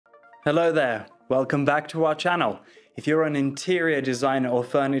Hello there, welcome back to our channel. If you're an interior designer or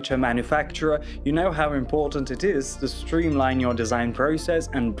furniture manufacturer, you know how important it is to streamline your design process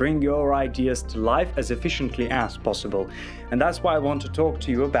and bring your ideas to life as efficiently as possible. And that's why I want to talk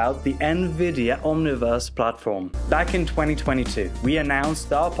to you about the Nvidia Omniverse platform. Back in 2022, we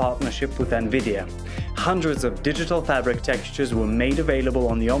announced our partnership with Nvidia. Hundreds of digital fabric textures were made available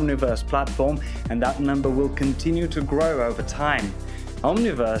on the Omniverse platform, and that number will continue to grow over time.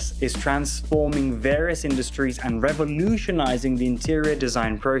 Omniverse is transforming various industries and revolutionizing the interior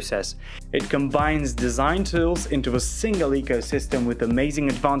design process. It combines design tools into a single ecosystem with amazing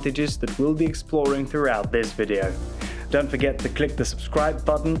advantages that we'll be exploring throughout this video. Don't forget to click the subscribe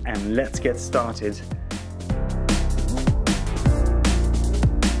button and let's get started.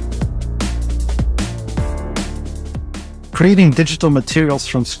 Creating digital materials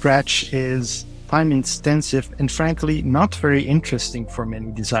from scratch is time-intensive and frankly not very interesting for many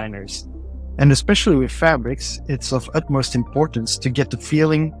designers. And especially with fabrics, it's of utmost importance to get the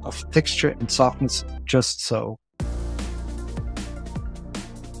feeling of texture and softness just so.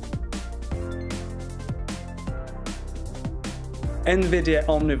 Nvidia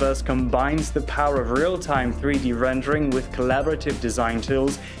Omniverse combines the power of real-time 3D rendering with collaborative design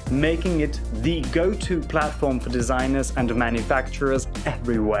tools, making it the go-to platform for designers and manufacturers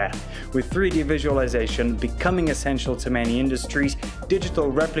everywhere. With 3D visualization becoming essential to many industries, digital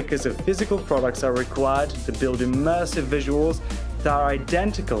replicas of physical products are required to build immersive visuals that are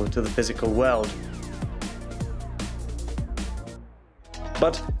identical to the physical world.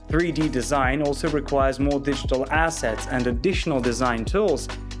 But 3D design also requires more digital assets and additional design tools.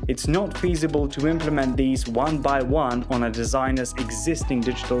 It's not feasible to implement these one by one on a designer's existing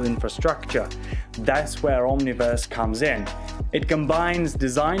digital infrastructure. That's where Omniverse comes in. It combines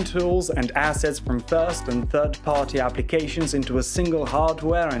design tools and assets from first and third-party applications into a single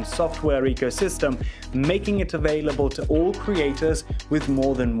hardware and software ecosystem, making it available to all creators with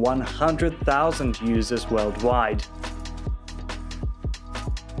more than 100,000 users worldwide.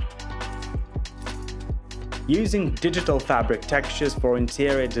 Using digital fabric textures for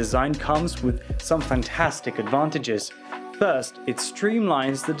interior design comes with some fantastic advantages. First, it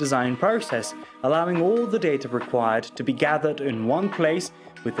streamlines the design process, allowing all the data required to be gathered in one place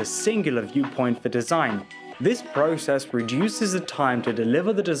with a singular viewpoint for design. This process reduces the time to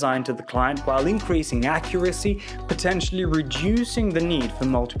deliver the design to the client while increasing accuracy, potentially reducing the need for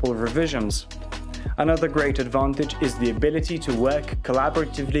multiple revisions. Another great advantage is the ability to work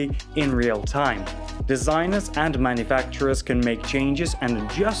collaboratively in real time. Designers and manufacturers can make changes and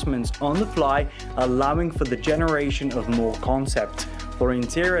adjustments on the fly, allowing for the generation of more concepts. For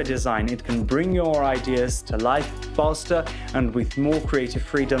interior design, it can bring your ideas to life faster and with more creative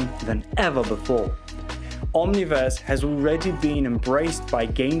freedom than ever before. Omniverse has already been embraced by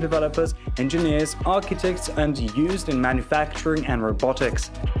game developers, engineers, architects, and used in manufacturing and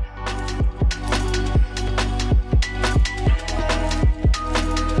robotics.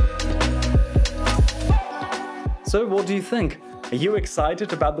 So what do you think? Are you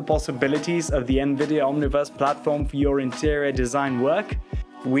excited about the possibilities of the Nvidia Omniverse platform for your interior design work?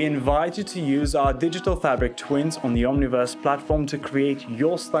 We invite you to use our digital fabric twins on the Omniverse platform to create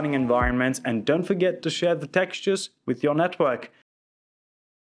your stunning environments, and don't forget to share the textures with your network.